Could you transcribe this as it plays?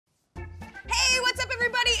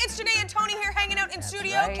it's Janae and Tony here hanging out in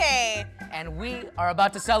Studio right. K. And we are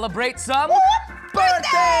about to celebrate some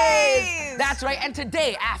birthdays! That's right, and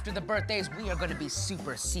today, after the birthdays, we are gonna be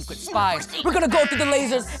super secret spies. We're gonna go through the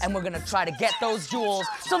lasers, and we're gonna try to get those jewels.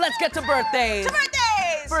 So let's get to birthdays.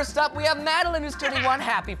 First up, we have Madeline, who's turning 1.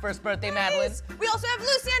 Happy first birthday, Madeline. We also have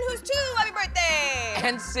Lucian, who's 2. Happy birthday.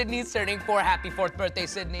 And Sydney's turning 4. Happy 4th birthday,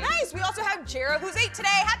 Sydney. Nice. We also have Jera, who's 8 today.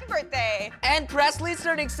 Happy birthday. And Presley's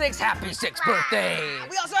turning 6. Happy 6th birthday.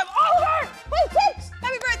 We also have Oliver, who's 6.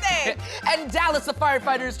 Happy birthday. And Dallas, the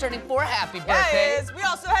firefighter, is turning 4. Happy birthday. Yes. We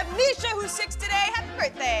also have Misha, who's 6 today. Happy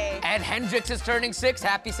birthday. And Hendrix is turning 6.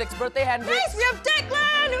 Happy 6th birthday, Hendrix. Nice. We have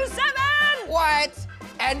Declan, who's 7. What?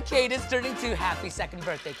 And Kate is turning 2. Happy 2nd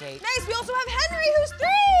birthday, Kate. Nice. We also have Henry, who's 3.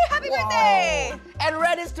 Happy birthday. And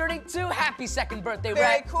Red is turning 2. Happy 2nd birthday, Very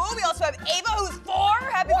Red. cool. We also have Ava, who's 4.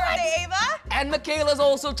 Happy birthday, Ava. And Michaela's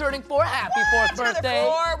also turning 4. Happy 4th birthday.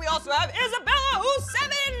 Another 4. We also have Isabella, who's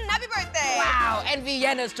 7. Happy birthday. Wow. And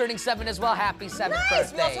Vienna's turning 7 as well. Happy 7th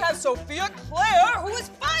birthday. We also have Sophia Claire, who is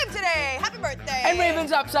 5 today. Happy birthday. And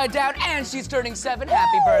Raven's upside down, and she's turning 7.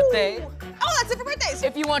 Happy birthday. Oh, that's it for birthdays.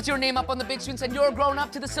 If you want your name up on the big screen, send your grown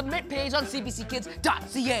up to the submit page on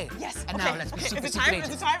cbckids.ca. Yes. And now let's be super Is it secret time?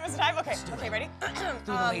 agents. Is it time? Is it time? Okay. Okay, ready? Through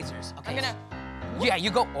the lasers. Okay. I'm gonna. Yeah, you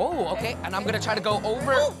go. Oh, okay. And I'm gonna try to go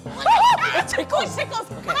over. It tickles. It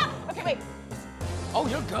tickles. Okay. Okay, wait. Oh,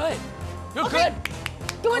 you're good. You're Okay. good.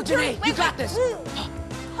 Go Oh, on, Janae, you got this.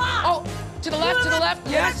 Oh, to the left,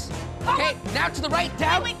 yes. Okay, now to the right,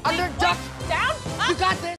 down, Wait, under, duck. Down, up. You got this.